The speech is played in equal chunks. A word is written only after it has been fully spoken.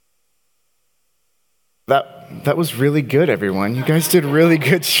That was really good, everyone. You guys did a really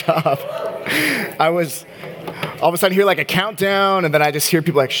good job. I was all of a sudden hear like a countdown, and then I just hear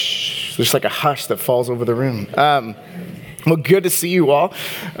people like shh. There's like a hush that falls over the room. Well, good to see you all.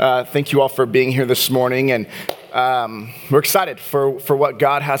 Thank you all for being here this morning, and we're excited for what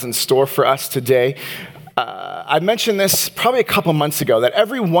God has in store for us today. I mentioned this probably a couple months ago, that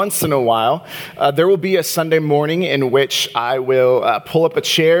every once in a while, there will be a Sunday morning in which I will pull up a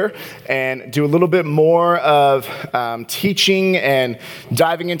chair and do a little bit more of teaching and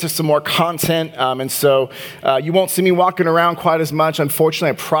diving into some more content. And so you won't see me walking around quite as much. Unfortunately,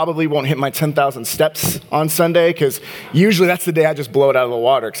 I probably won't hit my 10,000 steps on Sunday, because usually that's the day I just blow it out of the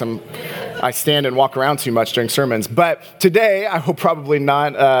water, because I stand and walk around too much during sermons. But today, I will probably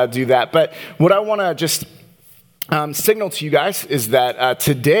not do that. But what I want to just signal to you guys is that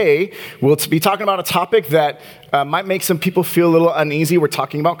today we'll be talking about a topic that might make some people feel a little uneasy. We're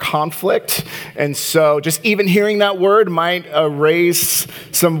talking about conflict. And so just even hearing that word might raise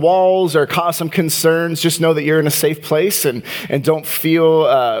some walls or cause some concerns. Just know that you're in a safe place, and don't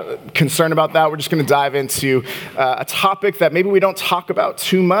feel concerned about that. We're just going to dive into a topic that maybe we don't talk about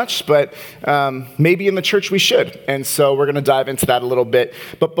too much, but maybe in the church we should. And so we're going to dive into that a little bit.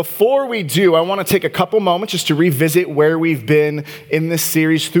 But before we do, I want to take a couple moments just to revisit where we've been in this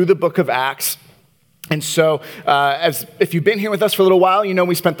series through the book of Acts. And so, if you've been here with us for a little while, you know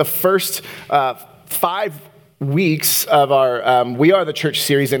we spent the first 5 weeks of our We Are the Church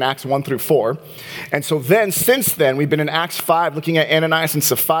series in Acts 1 through 4. And so then, since then, we've been in Acts 5 looking at Ananias and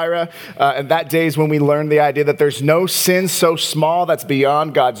Sapphira. And that day is when we learned the idea that there's no sin so small that's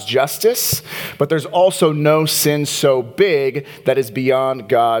beyond God's justice, but there's also no sin so big that is beyond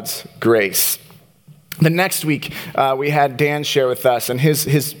God's grace. The next week, we had Dan share with us, and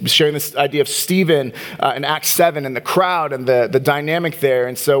his sharing this idea of Stephen in Acts 7 and the crowd and the dynamic there.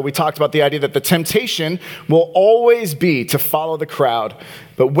 And so we talked about the idea that the temptation will always be to follow the crowd.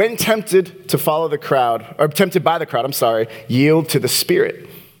 But when tempted to follow the crowd, or tempted by the crowd, yield to the Spirit.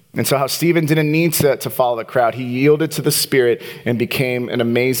 And so how Stephen didn't need to follow the crowd. He yielded to the Spirit and became an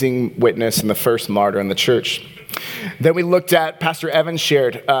amazing witness and the first martyr in the church. Then we looked at, Pastor Evan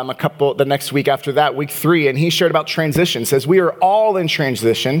shared the next week after that, week 3, and he shared about transition. Says we are all in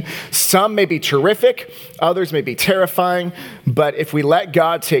transition. Some may be terrific, others may be terrifying, but if we let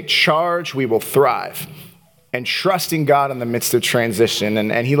God take charge, we will thrive. And trusting God in the midst of transition.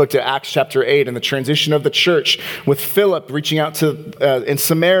 And he looked at Acts chapter 8 and the transition of the church with Philip reaching out to in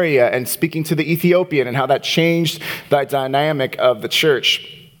Samaria and speaking to the Ethiopian, and how that changed the dynamic of the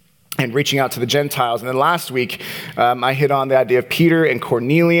church and reaching out to the Gentiles. And then last week, I hit on the idea of Peter and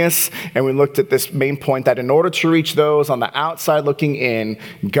Cornelius, and we looked at this main point that in order to reach those on the outside looking in,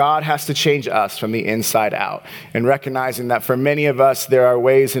 God has to change us from the inside out. And recognizing that for many of us, there are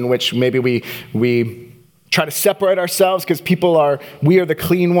ways in which maybe we try to separate ourselves because we are the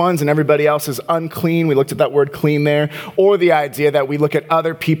clean ones and everybody else is unclean. We looked at that word clean there. Or the idea that we look at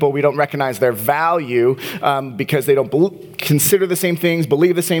other people, we don't recognize their value because they don't consider the same things,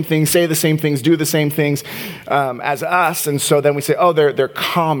 believe the same things, say the same things, do the same things as us. And so then we say, oh, they're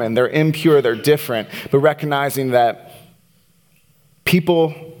common, they're impure, they're different. But recognizing that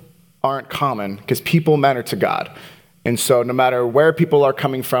people aren't common because people matter to God. And so no matter where people are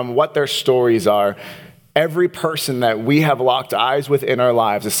coming from, what their stories are, every person that we have locked eyes with in our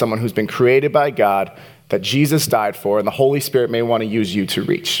lives is someone who's been created by God, that Jesus died for, and the Holy Spirit may want to use you to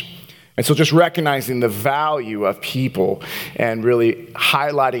reach. And so just recognizing the value of people and really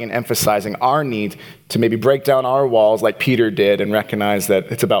highlighting and emphasizing our need to maybe break down our walls like Peter did and recognize that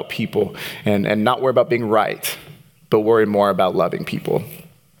it's about people and not worry about being right, but worry more about loving people.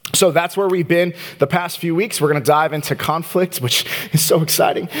 So that's where we've been the past few weeks. We're going to dive into conflict, which is so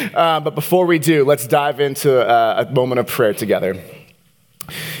exciting. But before we do, let's dive into a moment of prayer together.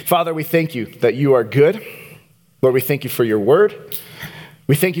 Father, we thank you that you are good. Lord, we thank you for your word.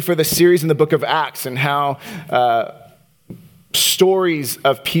 We thank you for this series in the book of Acts and how stories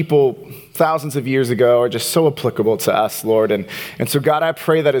of people thousands of years ago are just so applicable to us, Lord. And so, God, I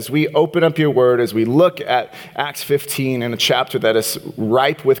pray that as we open up your word, as we look at Acts 15 in a chapter that is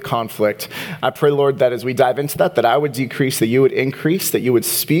ripe with conflict, I pray, Lord, that as we dive into that I would decrease, that you would increase, that you would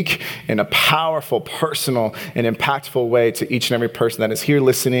speak in a powerful, personal, and impactful way to each and every person that is here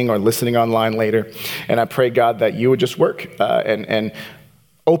listening or listening online later. And I pray, God, that you would just work and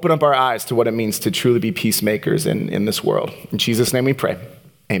open up our eyes to what it means to truly be peacemakers in this world. In Jesus' name we pray.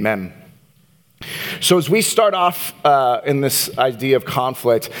 Amen. So as we start off in this idea of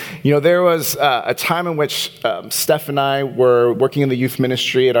conflict, there was a time in which Steph and I were working in the youth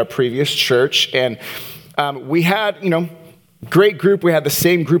ministry at our previous church, and we had, Great group. We had the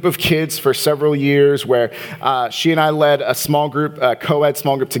same group of kids for several years where she and I led a small group, co-ed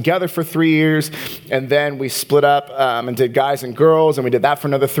small group together for 3 years. And then we split up and did guys and girls, and we did that for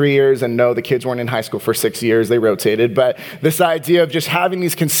another 3 years. And no, the kids weren't in high school for 6 years. They rotated. But this idea of just having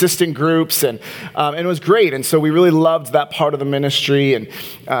these consistent groups, and it was great. And so we really loved that part of the ministry. And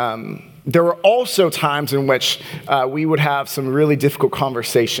there were also times in which we would have some really difficult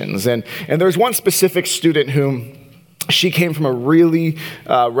conversations. And there was one specific student whom she came from a really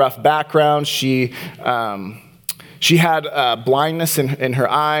rough background. She had blindness in her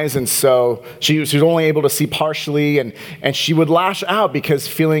eyes, and so she was only able to see partially, and she would lash out because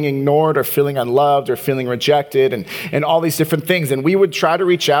feeling ignored or feeling unloved or feeling rejected and all these different things. And we would try to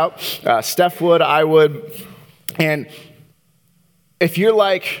reach out. Steph would, I would. And if you're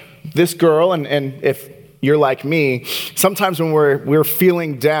like this girl, and if you're like me, sometimes when we're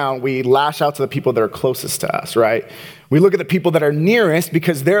feeling down, we lash out to the people that are closest to us, right? We look at the people that are nearest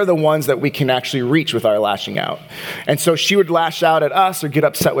because they're the ones that we can actually reach with our lashing out. And so she would lash out at us or get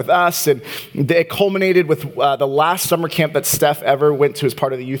upset with us. And it culminated with the last summer camp that Steph ever went to as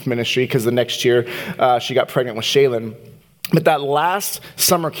part of the youth ministry, because the next year she got pregnant with Shaylin. But that last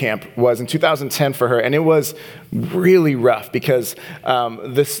summer camp was in 2010 for her, and it was really rough because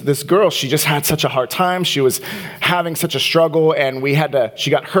this girl, she just had such a hard time. She was having such a struggle, and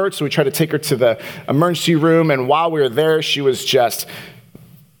she got hurt, so we tried to take her to the emergency room, and while we were there, she was just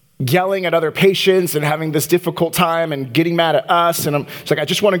yelling at other patients and having this difficult time and getting mad at us. And she's like, I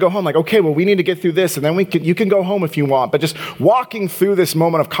just want to go home. Like, okay, well, we need to get through this, and then you can go home if you want. But just walking through this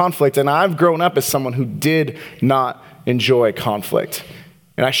moment of conflict, and I've grown up as someone who did not enjoy conflict,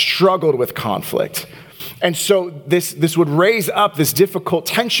 and I struggled with conflict. And so this would raise up this difficult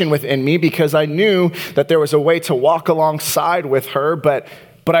tension within me because I knew that there was a way to walk alongside with her, but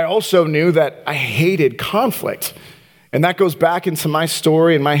I also knew that I hated conflict. And that goes back into my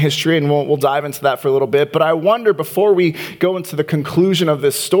story and my history, and we'll dive into that for a little bit. But I wonder, before we go into the conclusion of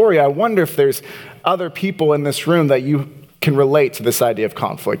this story, I wonder if there's other people in this room that you can relate to this idea of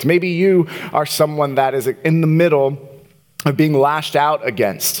conflict. Maybe you are someone that is in the middle of being lashed out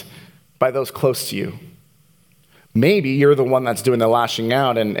against by those close to you. Maybe you're the one that's doing the lashing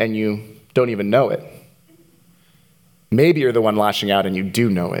out and you don't even know it. Maybe you're the one lashing out and you do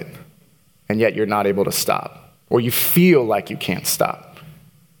know it, and yet you're not able to stop, or you feel like you can't stop.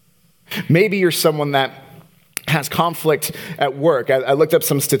 Maybe you're someone that has conflict at work. I looked up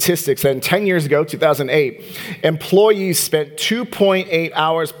some statistics, and 10 years ago, 2008, employees spent 2.8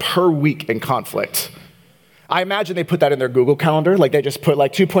 hours per week in conflict. I imagine they put that in their Google Calendar. Like they just put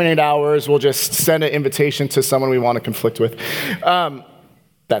 2.8 hours. We'll just send an invitation to someone we want to conflict with.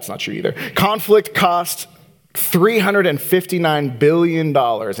 That's not true either. Conflict cost $359 billion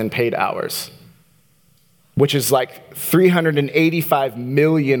in paid hours, which is like 385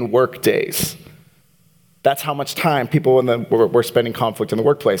 million work days. That's how much time people were spending conflict in the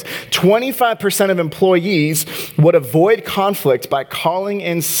workplace. 25% of employees would avoid conflict by calling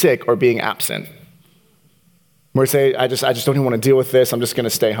in sick or being absent. Where say, I just don't even want to deal with this. I'm just going to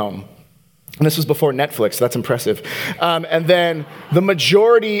stay home. And this was before Netflix. So that's impressive. And then the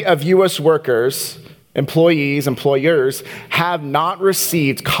majority of U.S. workers, employers, have not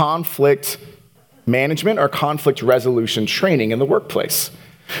received conflict management or conflict resolution training in the workplace.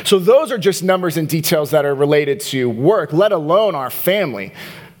 So those are just numbers and details that are related to work, let alone our family,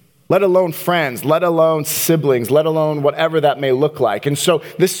 let alone friends, let alone siblings, let alone whatever that may look like. And so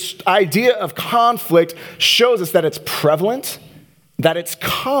this idea of conflict shows us that it's prevalent, that it's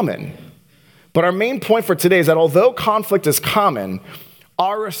common. But our main point for today is that although conflict is common,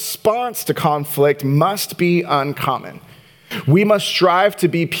 our response to conflict must be uncommon. We must strive to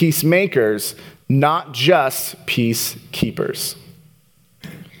be peacemakers, not just peacekeepers.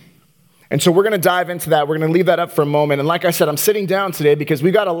 And so we're going to dive into that. We're going to leave that up for a moment. And like I said, I'm sitting down today because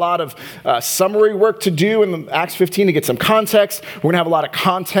we've got a lot of summary work to do in Acts 15 to get some context. We're going to have a lot of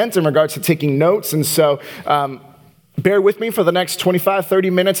content in regards to taking notes. And so bear with me for the next 25, 30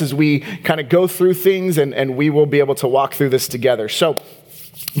 minutes as we kind of go through things, and we will be able to walk through this together. So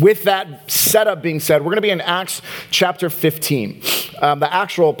with that setup being said, we're going to be in Acts chapter 15. The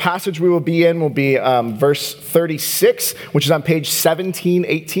actual passage we will be in will be verse 36, which is on page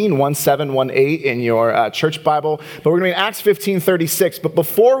 1718 in your church Bible. But we're going to be in Acts 15:36. But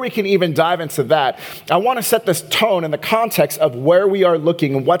before we can even dive into that, I want to set this tone in the context of where we are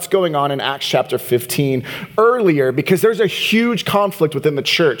looking and what's going on in Acts chapter 15 earlier, because there's a huge conflict within the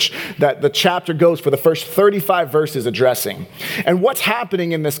church that the chapter goes for the first 35 verses addressing. And what's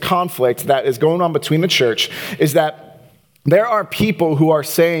happening in this conflict that is going on between the church is that There are people who are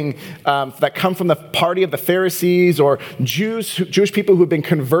saying that come from the party of the Pharisees or Jewish people who have been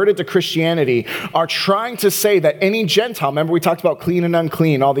converted to Christianity are trying to say that any Gentile, remember we talked about clean and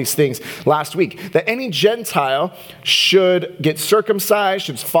unclean, all these things last week, that any Gentile should get circumcised,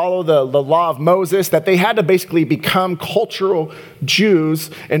 should follow the law of Moses, that they had to basically become cultural Jews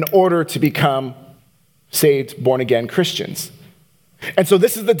in order to become saved, born-again Christians. And so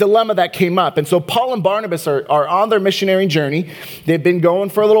this is the dilemma that came up. And so Paul and Barnabas are on their missionary journey. They've been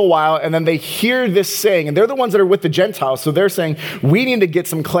going for a little while, and then they hear this saying, and they're the ones that are with the Gentiles. So they're saying, we need to get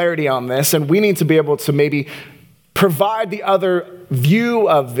some clarity on this, and we need to be able to maybe provide the other view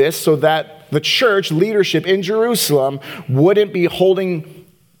of this so that the church leadership in Jerusalem wouldn't be holding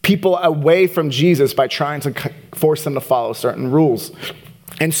people away from Jesus by trying to force them to follow certain rules.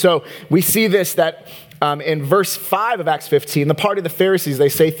 And so we see this that in verse 5 of Acts 15, the party of the Pharisees, they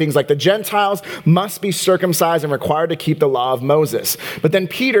say things like the Gentiles must be circumcised and required to keep the law of Moses. But then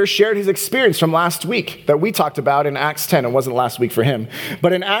Peter shared his experience from last week that we talked about in Acts 10. It wasn't last week for him.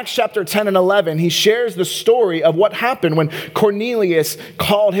 But in Acts chapter 10 and 11, he shares the story of what happened when Cornelius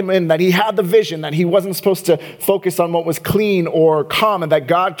called him in, that he had the vision, that he wasn't supposed to focus on what was clean or common, that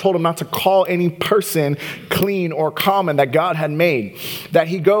God told him not to call any person clean or common that God had made. That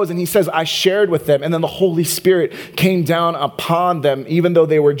he goes and he says, I shared with them, and then the Holy Spirit came down upon them, even though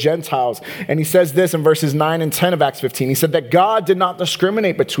they were Gentiles. And he says this in verses 9 and 10 of Acts 15. He said that God did not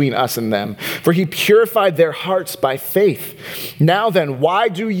discriminate between us and them, for he purified their hearts by faith. Now then, why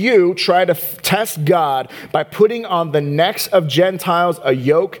do you try to test God by putting on the necks of Gentiles a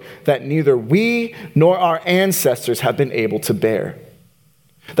yoke that neither we nor our ancestors have been able to bear?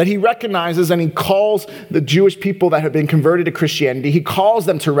 That he recognizes and he calls the Jewish people that have been converted to Christianity, he calls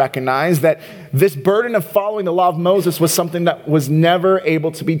them to recognize that this burden of following the law of Moses was something that was never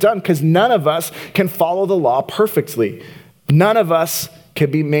able to be done because none of us can follow the law perfectly. None of us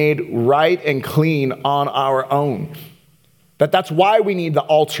can be made right and clean on our own. That's why we need the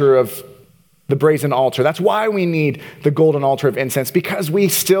altar of the brazen altar. That's why we need the golden altar of incense, because we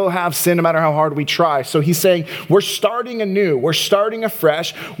still have sin no matter how hard we try. So he's saying, we're starting anew. We're starting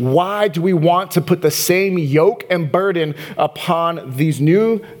afresh. Why do we want to put the same yoke and burden upon these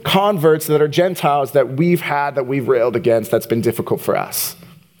new converts that are Gentiles that we've railed against, that's been difficult for us?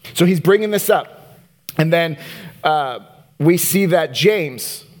 So he's bringing this up. And then we see that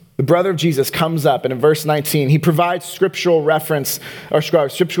James, the brother of Jesus, comes up, and in verse 19, he provides scriptural reference or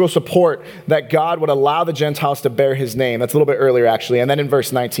scriptural support that God would allow the Gentiles to bear his name. That's a little bit earlier, actually. And then in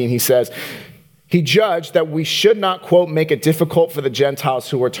verse 19, he says, he judged that we should not, quote, make it difficult for the Gentiles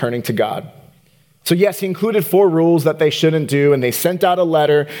who were turning to God. So yes, he included 4 rules that they shouldn't do, and they sent out a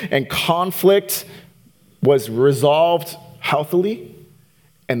letter, and conflict was resolved healthily,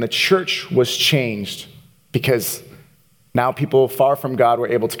 and the church was changed because now people far from God were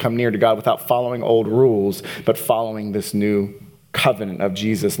able to come near to God without following old rules, but following this new covenant of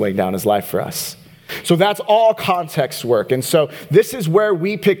Jesus laying down his life for us. So that's all context work. And so this is where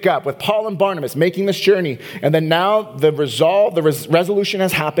we pick up with Paul and Barnabas making this journey. And then now the resolution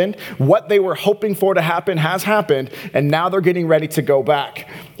has happened. What they were hoping for to happen has happened. And now they're getting ready to go back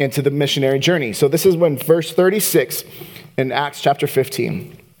into the missionary journey. So this is when verse 36 in Acts chapter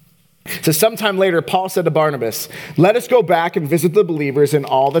 15. So sometime later, Paul said to Barnabas, let us go back and visit the believers in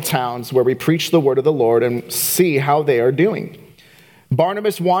all the towns where we preach the word of the Lord and see how they are doing.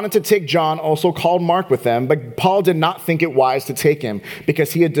 Barnabas wanted to take John, also called Mark, with them, but Paul did not think it wise to take him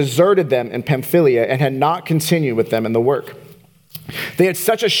because he had deserted them in Pamphylia and had not continued with them in the work. They had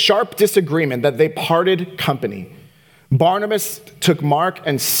such a sharp disagreement that they parted company. Barnabas took Mark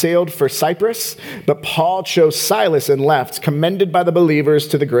and sailed for Cyprus, but Paul chose Silas and left, commended by the believers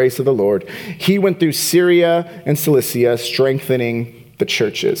to the grace of the Lord. He went through Syria and Cilicia, strengthening the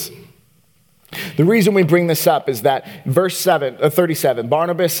churches. The reason we bring this up is that verse 37,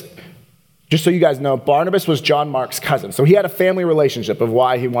 Barnabas, just so you guys know, Barnabas was John Mark's cousin. So he had a family relationship of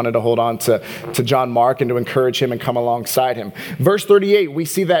why he wanted to hold on to John Mark and to encourage him and come alongside him. Verse 38, we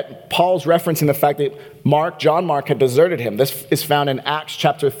see that Paul's referencing the fact that John Mark had deserted him. This is found in Acts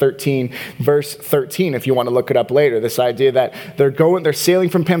chapter 13, verse 13, if you want to look it up later. This idea that they're sailing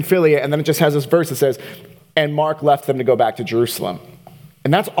from Pamphylia, and then it just has this verse that says, and Mark left them to go back to Jerusalem.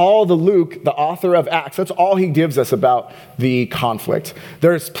 And that's all Luke, the author of Acts, that's all he gives us about the conflict.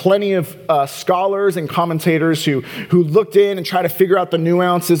 There's plenty of scholars and commentators who looked in and try to figure out the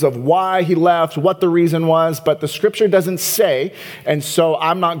nuances of why he left, what the reason was, but the scripture doesn't say, and so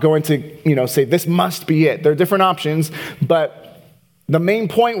I'm not going to say this must be it. There are different options, but the main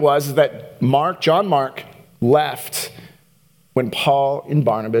point was that John Mark, left when Paul and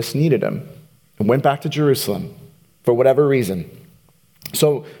Barnabas needed him and went back to Jerusalem. for whatever reason.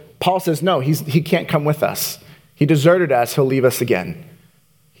 So Paul says, no, he can't come with us. He deserted us. He'll leave us again.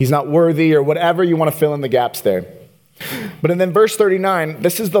 He's not worthy, or whatever you want to fill in the gaps there. But then verse 39,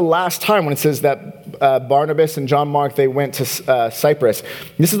 this is the last time when it says that Barnabas and John Mark, they went to Cyprus.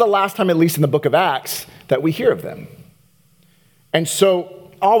 This is the last time, at least in the book of Acts, that we hear of them. And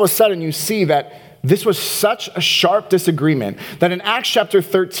so all of a sudden you see that this was such a sharp disagreement that in Acts chapter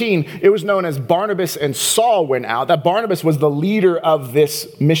 13, it was known as Barnabas and Saul went out, that Barnabas was the leader of this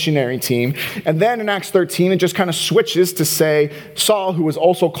missionary team. And then in Acts 13, it just kind of switches to say Saul, who was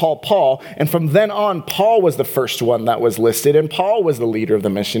also called Paul. And from then on, Paul was the first one that was listed, and Paul was the leader of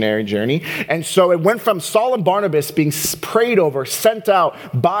the missionary journey. And so it went from Saul and Barnabas being prayed over, sent out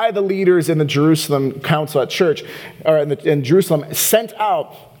by the leaders in the Jerusalem council at church, or in Jerusalem, sent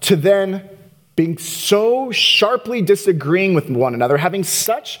out to then being so sharply disagreeing with one another, having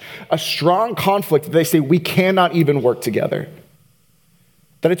such a strong conflict that they say we cannot even work together.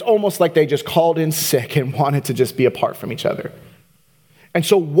 That it's almost like they just called in sick and wanted to just be apart from each other. And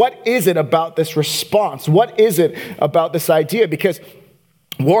so what is it about this response? What is it about this idea? Because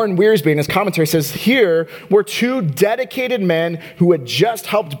Warren Wiersbe in his commentary says, here were two dedicated men who had just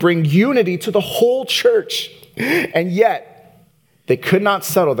helped bring unity to the whole church. And yet, they could not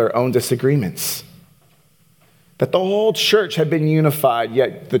settle their own disagreements. That the whole church had been unified,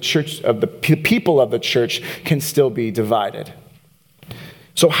 yet the church of the people of the church can still be divided.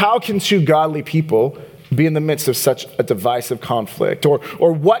 So how can two godly people be in the midst of such a divisive conflict? Or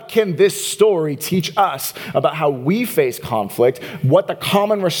what can this story teach us about how we face conflict, what the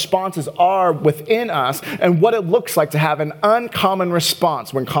common responses are within us, and what it looks like to have an uncommon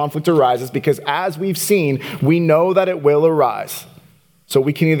response when conflict arises? Because as we've seen, we know that it will arise. So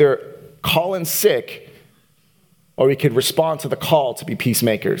we can either call in sick, or we could respond to the call to be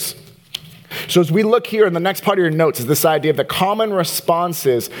peacemakers. So as we look here in the next part of your notes is this idea of the common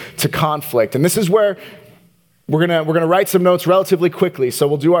responses to conflict. And this is where we're gonna write some notes relatively quickly, so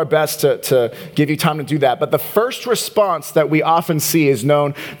we'll do our best to give you time to do that. But the first response that we often see is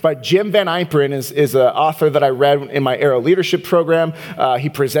known by Jim Van Yperen, is an author that I read in my Arrow Leadership program. He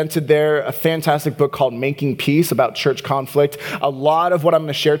presented there a fantastic book called Making Peace about church conflict. A lot of what I'm going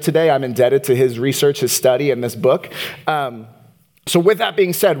to share today, I'm indebted to his research, his study, and this book. So with that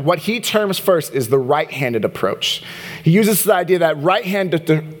being said, what he terms first is the right-handed approach. He uses the idea that right hand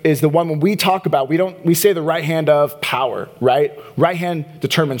is the one when we talk about, we say the right hand of power, right? Right hand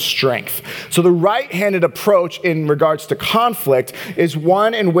determines strength. So the right-handed approach in regards to conflict is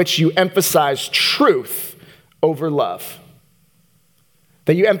one in which you emphasize truth over love.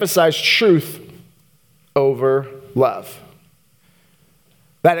 That you emphasize truth over love.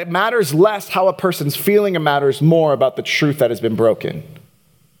 That it matters less how a person's feeling, it matters more about the truth that has been broken.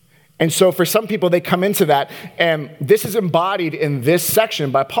 And so for some people, they come into that, and this is embodied in this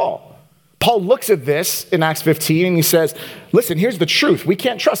section by Paul. Paul looks at this in Acts 15, and he says, listen, here's the truth. We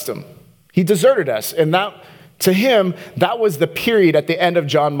can't trust him. He deserted us. And that, to him, that was the period at the end of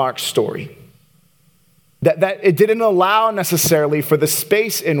John Mark's story. That it didn't allow necessarily for the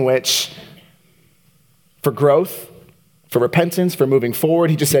space in which, for growth, for repentance, for moving forward.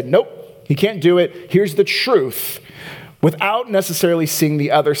 He just said, nope, he can't do it. Here's the truth, without necessarily seeing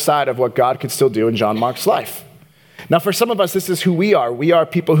the other side of what God could still do in John Mark's life. Now, for some of us, this is who we are. We are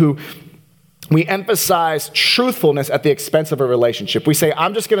people who, we emphasize truthfulness at the expense of a relationship. We say,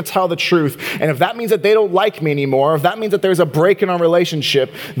 I'm just going to tell the truth, and if that means that they don't like me anymore, or if that means that there's a break in our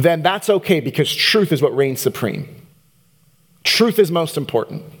relationship, then that's okay, because truth is what reigns supreme. Truth is most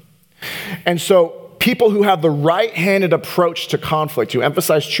important. And so, people who have the right-handed approach to conflict, who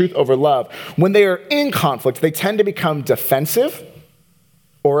emphasize truth over love, when they are in conflict, they tend to become defensive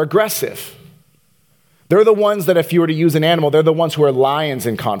or aggressive. They're the ones that, if you were to use an animal, they're the ones who are lions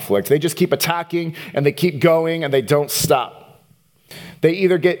in conflict. They just keep attacking, and they keep going, and they don't stop. They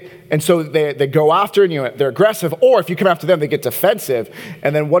either and so they go after, and they're aggressive, or if you come after them, they get defensive.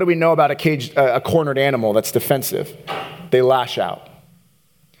 And then what do we know about a cornered animal that's defensive? They lash out.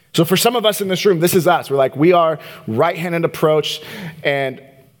 So for some of us in this room, this is us. We are right-handed approach, and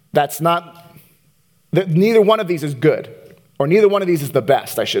neither one of these is good, or neither one of these is the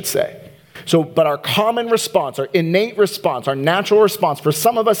best, I should say. So, but our common response, our innate response, our natural response for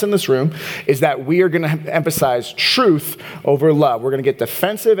some of us in this room is that we are going to emphasize truth over love. We're going to get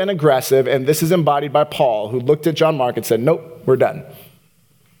defensive and aggressive, and this is embodied by Paul, who looked at John Mark and said, nope, we're done.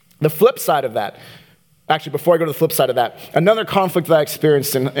 The flip side of that, Actually, before I go to the flip side of that, another conflict that I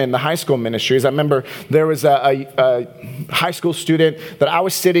experienced in the high school ministry is I remember there was a high school student that I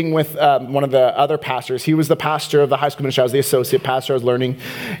was sitting with one of the other pastors. He was the pastor of the high school ministry. I was the associate pastor. I was learning.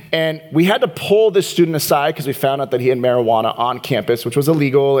 And we had to pull this student aside because we found out that he had marijuana on campus, which was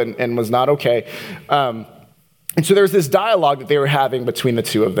illegal and was not okay. And so there was this dialogue that they were having between the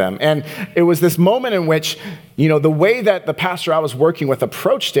two of them. And it was this moment in which, the way that the pastor I was working with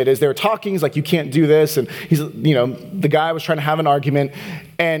approached it is they were talking, he's like, you can't do this. And the guy was trying to have an argument.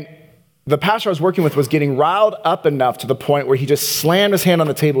 And the pastor I was working with was getting riled up enough to the point where he just slammed his hand on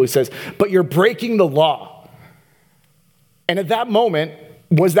the table. He says, but you're breaking the law. And at that moment,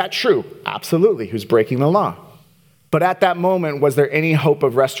 was that true? Absolutely. He was breaking the law. But at that moment, was there any hope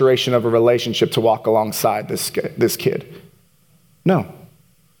of restoration of a relationship to walk alongside this kid? No.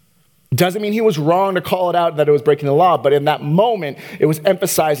 Doesn't mean he was wrong to call it out that it was breaking the law, but in that moment, it was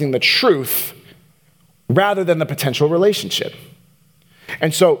emphasizing the truth rather than the potential relationship.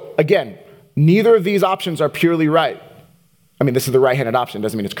 And so, again, neither of these options are purely right. I mean, this is the right-handed option,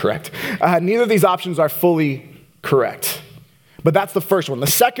 doesn't mean it's correct. Neither of these options are fully correct. But that's the first one. The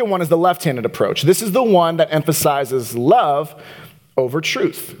second one is the left-handed approach. This is the one that emphasizes love over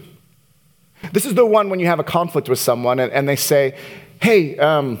truth. This is the one when you have a conflict with someone and they say, hey,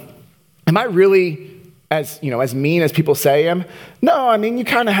 am I really as mean as people say I am? No, I mean, you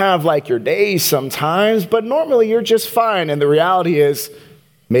kind of have like your days sometimes, but normally you're just fine. And the reality is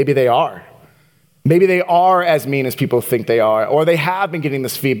maybe they are. Maybe they are as mean as people think they are, or they have been getting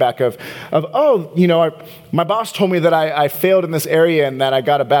this feedback of my boss told me that I failed in this area and that I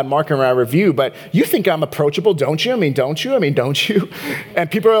got a bad mark in my review, but you think I'm approachable, don't you? I mean, don't you? And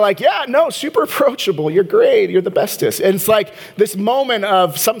people are like, yeah, no, super approachable. You're great. You're the bestest. And it's like this moment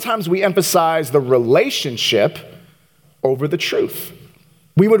of sometimes we emphasize the relationship over the truth.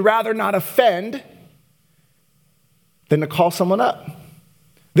 We would rather not offend than to call someone up.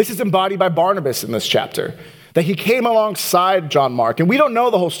 This is embodied by Barnabas in this chapter, that he came alongside John Mark. And we don't know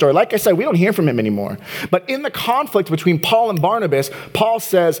the whole story. Like I said, we don't hear from him anymore. But in the conflict between Paul and Barnabas, Paul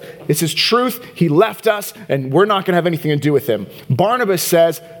says, it's his truth, he left us, and we're not going to have anything to do with him. Barnabas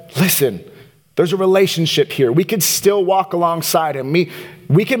says, listen, there's a relationship here. We could still walk alongside him.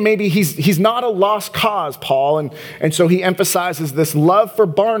 We can maybe, he's not a lost cause, Paul. And so he emphasizes this love for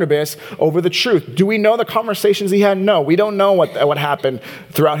Barnabas over the truth. Do we know the conversations he had? No, we don't know what happened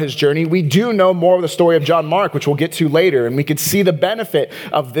throughout his journey. We do know more of the story of John Mark, which we'll get to later. And we could see the benefit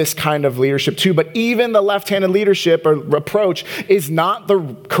of this kind of leadership too. But even the left-handed leadership or approach is not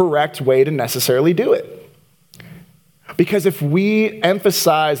the correct way to necessarily do it. Because if we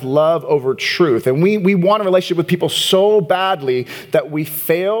emphasize love over truth, and we want a relationship with people so badly that we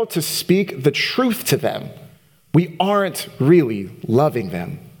fail to speak the truth to them, we aren't really loving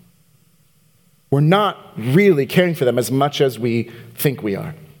them. We're not really caring for them as much as we think we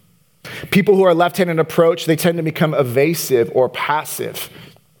are. People who are left-handed approach, they tend to become evasive or passive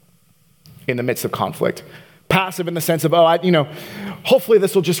in the midst of conflict. Passive in the sense of, hopefully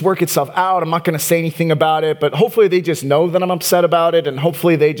this will just work itself out. I'm not going to say anything about it, but hopefully they just know that I'm upset about it, and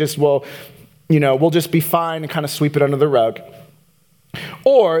hopefully they just will, we'll just be fine and kind of sweep it under the rug.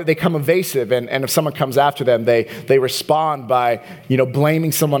 Or they become evasive, and if someone comes after them, they respond by,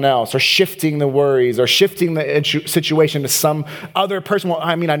 blaming someone else or shifting the worries or shifting the situation to some other person. Well,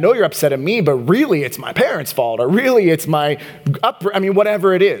 I know you're upset at me, but really it's my parents' fault, or really it's my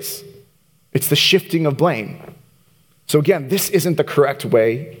whatever it is. It's the shifting of blame. So again, this isn't the correct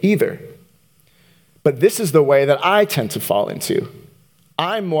way either. But this is the way that I tend to fall into.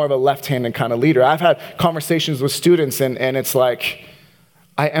 I'm more of a left-handed kind of leader. I've had conversations with students and it's like,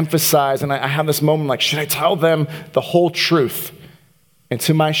 I emphasize and I have this moment like, should I tell them the whole truth? And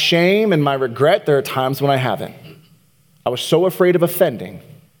to my shame and my regret, there are times when I haven't. I was so afraid of offending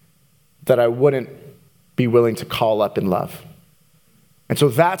that I wouldn't be willing to call up in love. And so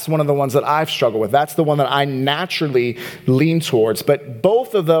that's one of the ones that I've struggled with. That's the one that I naturally lean towards. But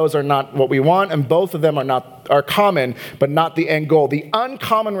both of those are not what we want, and both of them are common, but not the end goal. The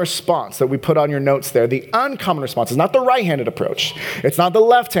uncommon response that we put on your notes there, the uncommon response is not the right-handed approach. It's not the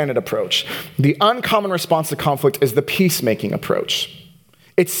left-handed approach. The uncommon response to conflict is the peacemaking approach.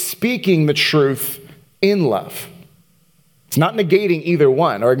 It's speaking the truth in love. It's not negating either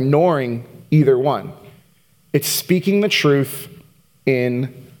one or ignoring either one. It's speaking the truth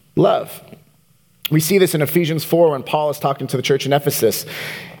in love. We see this in Ephesians 4 when Paul is talking to the church in Ephesus.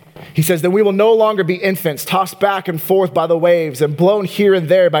 He says that we will no longer be infants, tossed back and forth by the waves and blown here and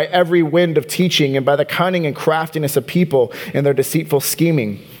there by every wind of teaching and by the cunning and craftiness of people in their deceitful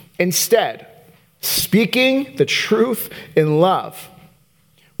scheming. Instead, speaking the truth in love,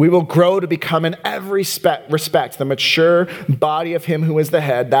 We will grow to become in every respect the mature body of him who is the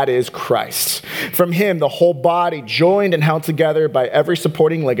head, that is Christ. From him, the whole body, joined and held together by every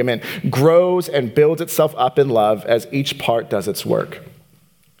supporting ligament, grows and builds itself up in love as each part does its work.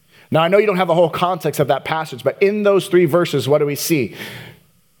 Now, I know you don't have the whole context of that passage, but in those 3 verses, what do we see?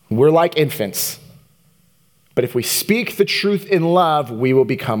 We're like infants. But if we speak the truth in love, we will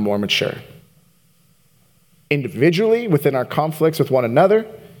become more mature. Individually, within our conflicts with one another,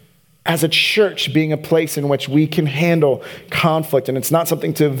 as a church being a place in which we can handle conflict. And it's not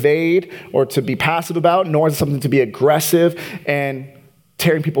something to evade or to be passive about, nor is it something to be aggressive and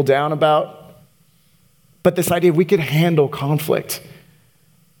tearing people down about. But this idea we can handle conflict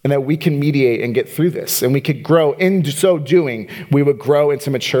and that we can mediate and get through this. And we could grow. In so doing, we would grow into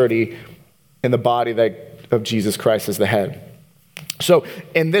maturity in the body of Jesus Christ as the head. So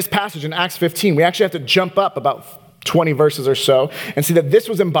in this passage in Acts 15, we actually have to jump up about 20 verses or so and see that this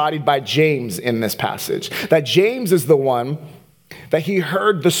was embodied by James in this passage. That James is the one that he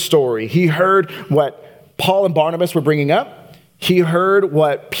heard the story. He heard what Paul and Barnabas were bringing up. He heard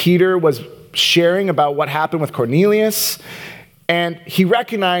what Peter was sharing about what happened with Cornelius. And he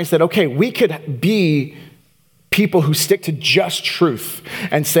recognized that, okay, we could be people who stick to just truth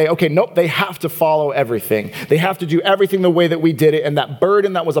and say, okay, nope, they have to follow everything. They have to do everything the way that we did it. And that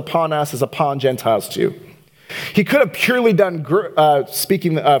burden that was upon us is upon Gentiles too. He could have purely done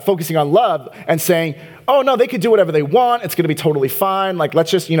focusing on love and saying, oh no, they could do whatever they want. It's going to be totally fine. Like, let's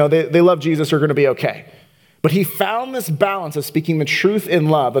just, they love Jesus, they're going to be okay. But he found this balance of speaking the truth in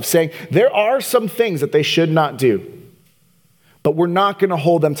love, of saying there are some things that they should not do, but we're not going to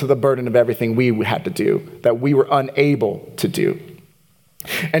hold them to the burden of everything we had to do, that we were unable to do.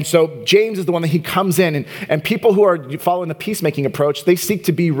 And so James is the one that he comes in, and people who are following the peacemaking approach, they seek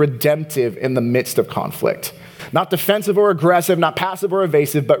to be redemptive in the midst of conflict. Not defensive or aggressive, not passive or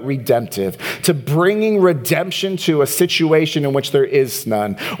evasive, but redemptive. To bringing redemption to a situation in which there is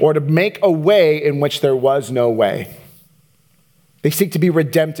none, or to make a way in which there was no way. They seek to be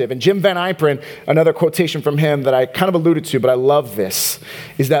redemptive. And Jim Van Yperen, another quotation from him that I kind of alluded to, but I love this,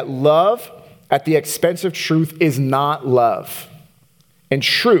 is that love at the expense of truth is not love. And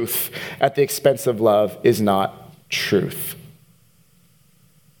truth at the expense of love is not truth.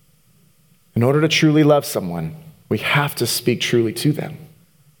 In order to truly love someone, we have to speak truly to them,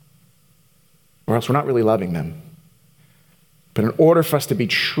 or else we're not really loving them. But in order for us to be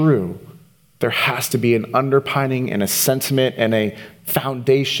true, there has to be an underpinning and a sentiment and a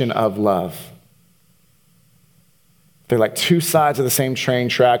foundation of love. They're like 2 sides of the same train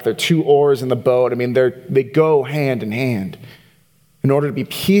track. They're 2 oars in the boat. I mean, they go hand in hand. In order to be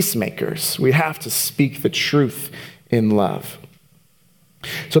peacemakers, we have to speak the truth in love.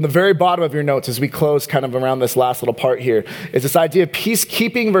 So in the very bottom of your notes, as we close kind of around this last little part here, is this idea of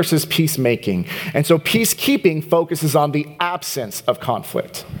peacekeeping versus peacemaking. And so peacekeeping focuses on the absence of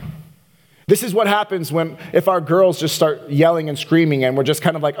conflict. This is what happens if our girls just start yelling and screaming and we're just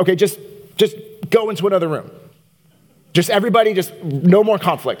kind of like, okay, just go into another room. Everybody, no more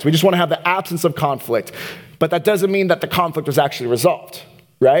conflict. We just want to have the absence of conflict. But that doesn't mean that the conflict was actually resolved,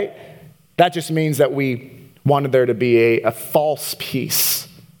 right? That just means that we wanted there to be a false peace.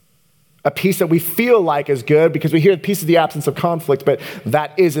 A peace that we feel like is good because we hear peace is the absence of conflict, but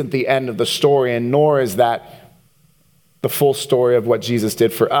that isn't the end of the story, and nor is that the full story of what Jesus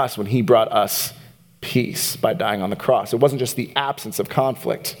did for us when he brought us peace by dying on the cross. It wasn't just the absence of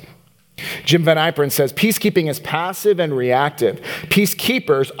conflict. Jim Van Yperen says, peacekeeping is passive and reactive.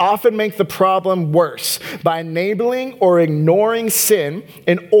 Peacekeepers often make the problem worse by enabling or ignoring sin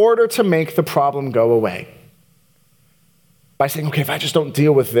in order to make the problem go away. By saying, okay, if I just don't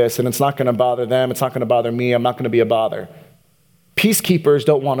deal with this and it's not going to bother them, it's not going to bother me, I'm not going to be a bother. Peacekeepers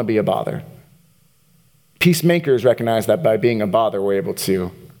don't want to be a bother. Peacemakers recognize that by being a bother, we're able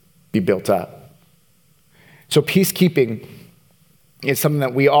to be built up. So peacekeeping is something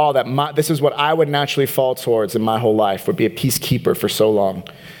that this is what I would naturally fall towards in my whole life, would be a peacekeeper for so long.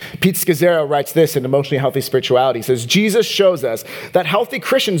 Pete Scazzero writes this in Emotionally Healthy Spirituality. He says, Jesus shows us that healthy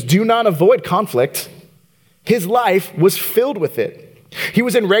Christians do not avoid conflict. His life was filled with it. He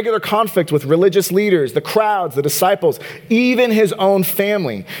was in regular conflict with religious leaders, the crowds, the disciples, even his own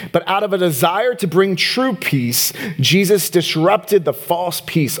family. But out of a desire to bring true peace, Jesus disrupted the false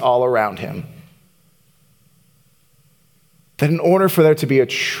peace all around him. That in order for there to be a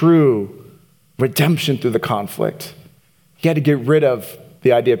true redemption through the conflict, he had to get rid of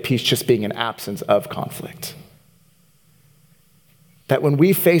the idea of peace just being an absence of conflict. That when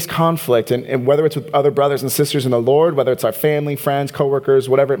we face conflict, and whether it's with other brothers and sisters in the Lord, whether it's our family, friends, coworkers,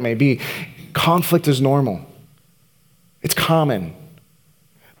 whatever it may be, conflict is normal. It's common.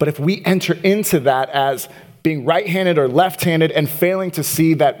 But if we enter into that as being right-handed or left-handed and failing to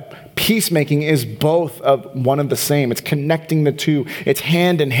see that peacemaking is both of one and the same, it's connecting the two, it's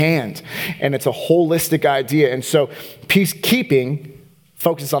hand in hand, and it's a holistic idea. And so peacekeeping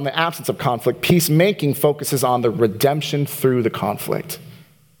focuses on the absence of conflict. Peacemaking focuses on the redemption through the conflict.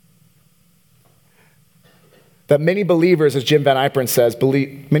 That many believers, as Jim Van Yperen says,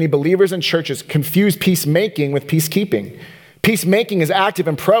 many believers in churches confuse peacemaking with peacekeeping. Peacemaking is active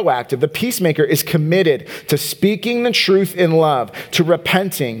and proactive. The peacemaker is committed to speaking the truth in love, to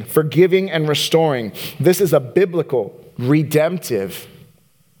repenting, forgiving, and restoring. This is a biblical, redemptive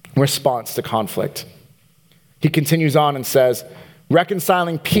response to conflict. He continues on and says,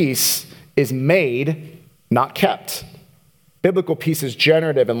 reconciling peace is made, not kept. Biblical peace is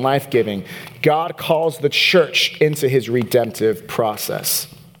generative and life-giving. God calls the church into his redemptive process.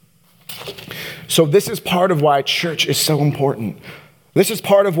 So this is part of why church is so important. This is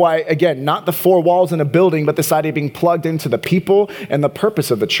part of why, again, not the four walls in a building, but this idea of being plugged into the people and the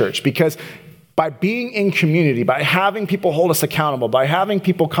purpose of the church. Because by being in community, by having people hold us accountable, by having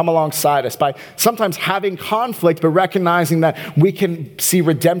people come alongside us, by sometimes having conflict, but recognizing that we can see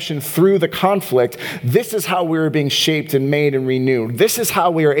redemption through the conflict, this is how we are being shaped and made and renewed. This is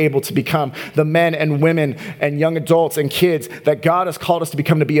how we are able to become the men and women and young adults and kids that God has called us to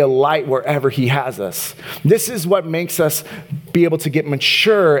become, to be a light wherever he has us. This is what makes us be able to get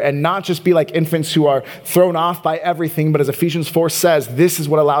mature and not just be like infants who are thrown off by everything, but as Ephesians 4 says, this is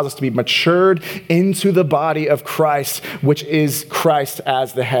what allows us to be matured into the body of Christ, which is Christ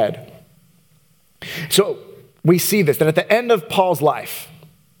as the head. So we see this, that at the end of Paul's life,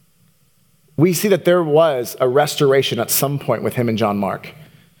 we see that there was a restoration at some point with him and John Mark.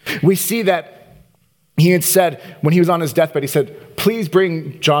 We see that he had said, when he was on his deathbed, he said, please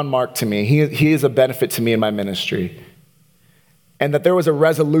bring John Mark to me. He is a benefit to me in my ministry. And that there was a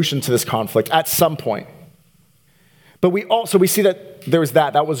resolution to this conflict at some point. But we see that there was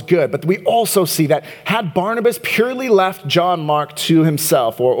that was good. But we also see that had Barnabas purely left John Mark to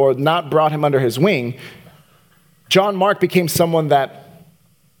himself or not brought him under his wing, John Mark became someone that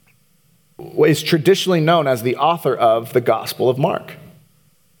is traditionally known as the author of the Gospel of Mark.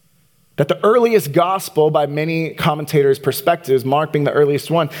 That the earliest gospel, by many commentators' perspectives, Mark being the earliest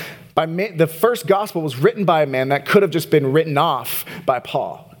one, the first gospel was written by a man that could have just been written off by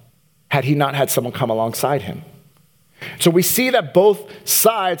Paul had he not had someone come alongside him. So we see that both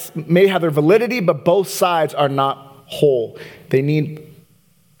sides may have their validity, but both sides are not whole. They need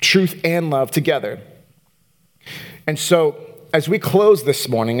truth and love together. And so as we close this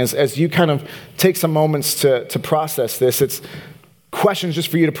morning, as you kind of take some moments to process this, it's questions just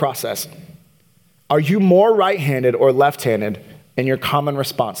for you to process. Are you more right-handed or left-handed in your common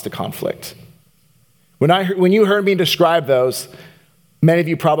response to conflict? When you heard me describe those, many of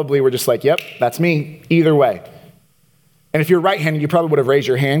you probably were just like, yep, that's me, either way. And if you're right-handed, you probably would have raised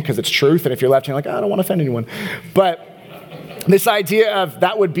your hand because it's truth. And if you're left-handed, like, I don't want to offend anyone. But this idea of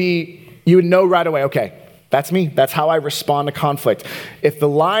that would be, you would know right away, okay, that's me. That's how I respond to conflict. If the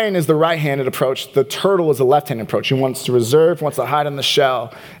lion is the right-handed approach, the turtle is the left-handed approach. He wants to reserve, wants to hide in the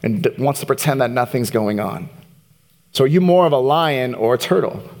shell, and wants to pretend that nothing's going on. So are you more of a lion or a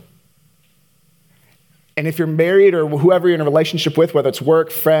turtle? And if you're married or whoever you're in a relationship with, whether it's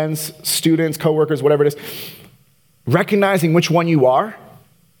work, friends, students, coworkers, whatever it is, recognizing which one you are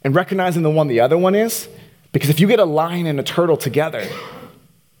and recognizing the one the other one is, because if you get a lion and a turtle together,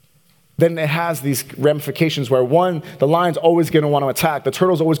 then it has these ramifications where one, the lion's always going to want to attack, the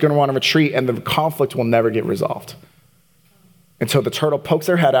turtle's always going to want to retreat, and the conflict will never get resolved. Until the turtle pokes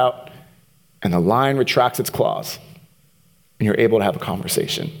their head out and the lion retracts its claws, and you're able to have a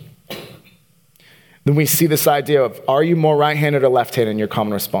conversation. Then we see this idea of, are you more right-handed or left-handed in your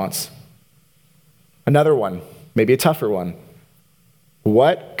common response? Another one. Maybe a tougher one.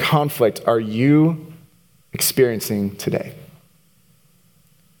 What conflict are you experiencing today?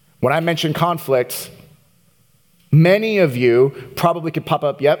 When I mention conflict, many of you probably could pop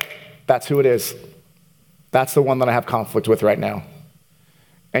up, yep, that's who it is. That's the one that I have conflict with right now.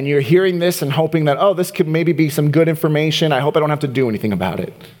 And you're hearing this and hoping that, oh, this could maybe be some good information. I hope I don't have to do anything about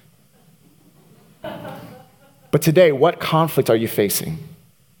it. But today, what conflict are you facing?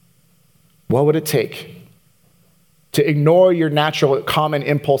 What would it take to ignore your natural common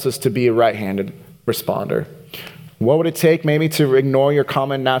impulses to be a right-handed responder? What would it take maybe to ignore your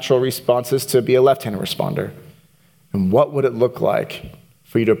common natural responses to be a left-handed responder? And what would it look like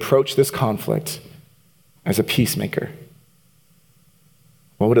for you to approach this conflict as a peacemaker?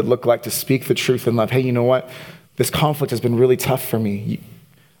 What would it look like to speak the truth in love? Hey, you know what? This conflict has been really tough for me.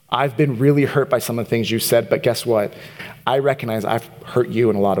 I've been really hurt by some of the things you said, but guess what? I recognize I've hurt you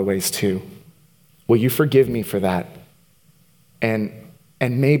in a lot of ways too. Will you forgive me for that? And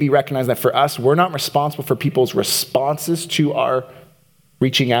maybe recognize that for us, we're not responsible for people's responses to our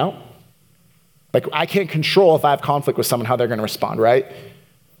reaching out. Like, I can't control if I have conflict with someone, how they're going to respond, right?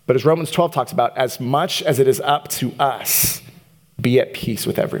 But as Romans 12 talks about, as much as it is up to us, be at peace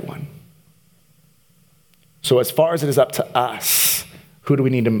with everyone. So as far as it is up to us, who do we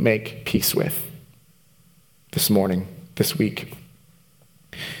need to make peace with this morning, this week?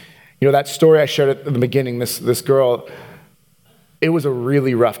 You know, that story I shared at the beginning, this girl, it was a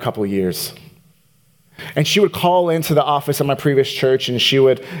really rough couple of years. And she would call into the office at my previous church and she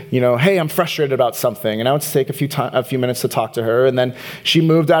would, hey, I'm frustrated about something. And I would take a few minutes to talk to her. And then she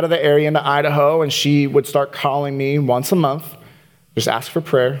moved out of the area into Idaho and she would start calling me once a month, just ask for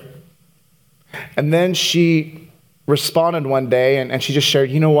prayer. And then she responded one day and she just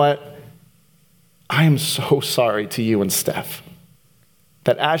shared, you know what? I am so sorry to you and Steph.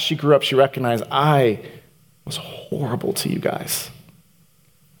 That as she grew up, she recognized I was horrible to you guys.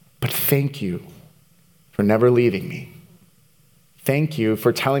 But thank you for never leaving me. Thank you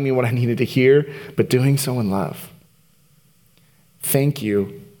for telling me what I needed to hear, but doing so in love. Thank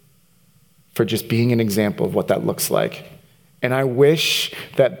you for just being an example of what that looks like. And I wish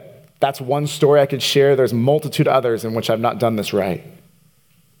that that's one story I could share. There's a multitude of others in which I've not done this right.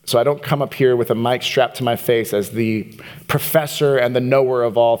 So I don't come up here with a mic strapped to my face as the professor and the knower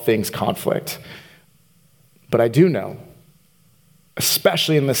of all things conflict. But I do know,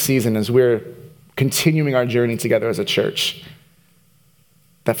 especially in this season as we're continuing our journey together as a church,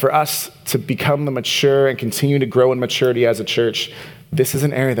 that for us to become the mature and continue to grow in maturity as a church, this is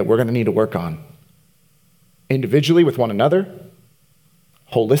an area that we're going to need to work on. Individually with one another,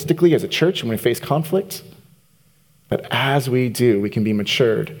 holistically as a church when we face conflict. But as we do, we can be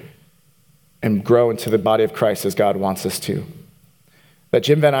matured and grow into the body of Christ as God wants us to. That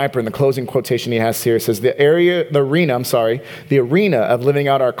Jim Van Yper, in the closing quotation he has here, says, the arena of living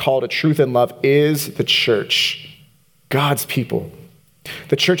out our call to truth and love is the church, God's people.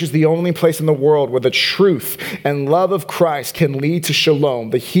 The church is the only place in the world where the truth and love of Christ can lead to shalom,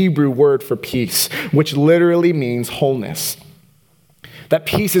 the Hebrew word for peace, which literally means wholeness. That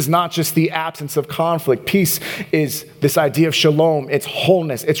peace is not just the absence of conflict. Peace is this idea of shalom. It's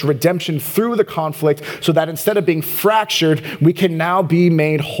wholeness. It's redemption through the conflict so that instead of being fractured, we can now be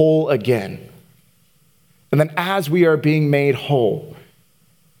made whole again. And then as we are being made whole,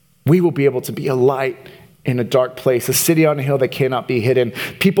 we will be able to be a light in a dark place, a city on a hill that cannot be hidden.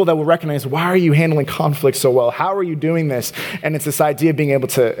 People that will recognize, why are you handling conflict so well? How are you doing this? And it's this idea of being able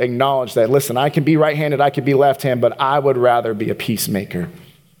to acknowledge that, listen, I can be right-handed, I can be left-handed, but I would rather be a peacemaker.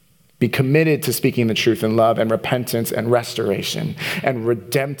 Be committed to speaking the truth in love and repentance and restoration and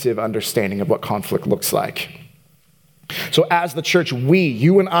redemptive understanding of what conflict looks like. So as the church,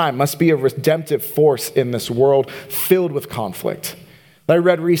 you and I must be a redemptive force in this world filled with conflict. I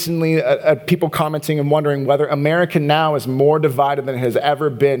read recently people commenting and wondering whether America now is more divided than it has ever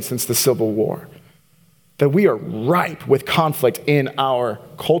been since the Civil War. That we are ripe with conflict in our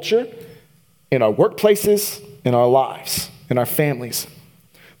culture, in our workplaces, in our lives, in our families.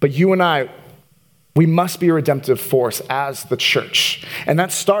 But you and I, we must be a redemptive force as the church. And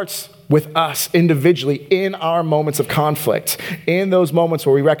that starts with us individually in our moments of conflict, in those moments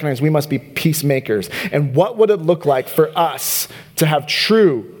where we recognize we must be peacemakers. And what would it look like for us to have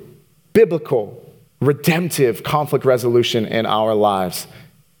true, biblical, redemptive conflict resolution in our lives,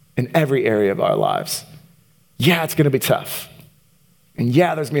 in every area of our lives? Yeah, it's going to be tough. And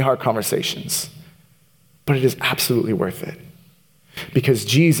yeah, there's going to be hard conversations. But it is absolutely worth it. Because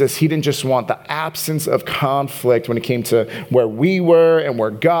Jesus, he didn't just want the absence of conflict when it came to where we were and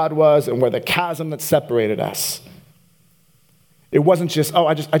where God was and where the chasm that separated us. It wasn't just,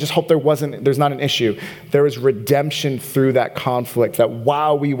 I just hope there's not an issue. There is redemption through that conflict, that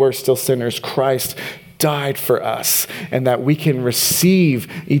while we were still sinners, Christ died for us, and that we can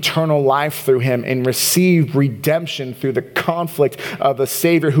receive eternal life through him and receive redemption through the conflict of the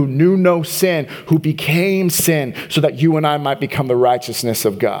Savior who knew no sin, who became sin so that you and I might become the righteousness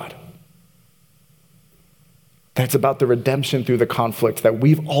of God. That's about the redemption through the conflict that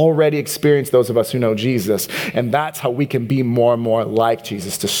we've already experienced, those of us who know Jesus. And that's how we can be more and more like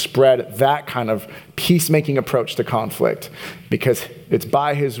Jesus, to spread that kind of peacemaking approach to conflict, because it's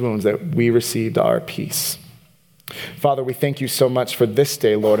by his wounds that we received our peace. Father, we thank you so much for this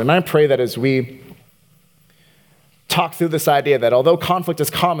day, Lord. And I pray that as we talk through this idea that although conflict is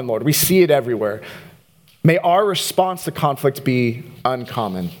common, Lord, we see it everywhere. May our response to conflict be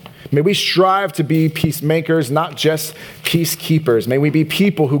uncommon. May we strive to be peacemakers, not just peacekeepers. May we be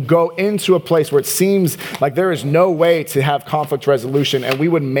people who go into a place where it seems like there is no way to have conflict resolution, and we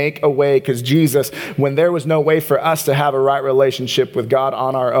would make a way because Jesus, when there was no way for us to have a right relationship with God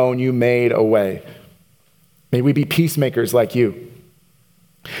on our own, you made a way. May we be peacemakers like you.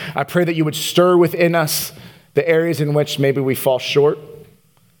 I pray that you would stir within us the areas in which maybe we fall short,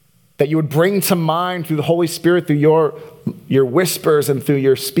 that you would bring to mind through the Holy Spirit, through your whispers and through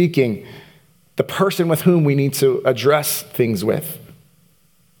your speaking, the person with whom we need to address things with,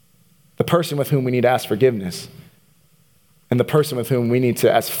 the person with whom we need to ask forgiveness, and the person with whom we need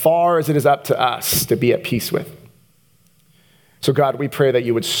to, as far as it is up to us, to be at peace with. So God, we pray that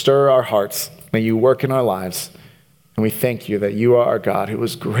you would stir our hearts, may you work in our lives, and we thank you that you are our God who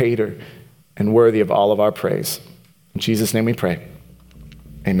is greater and worthy of all of our praise. In Jesus' name we pray.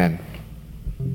 Amen.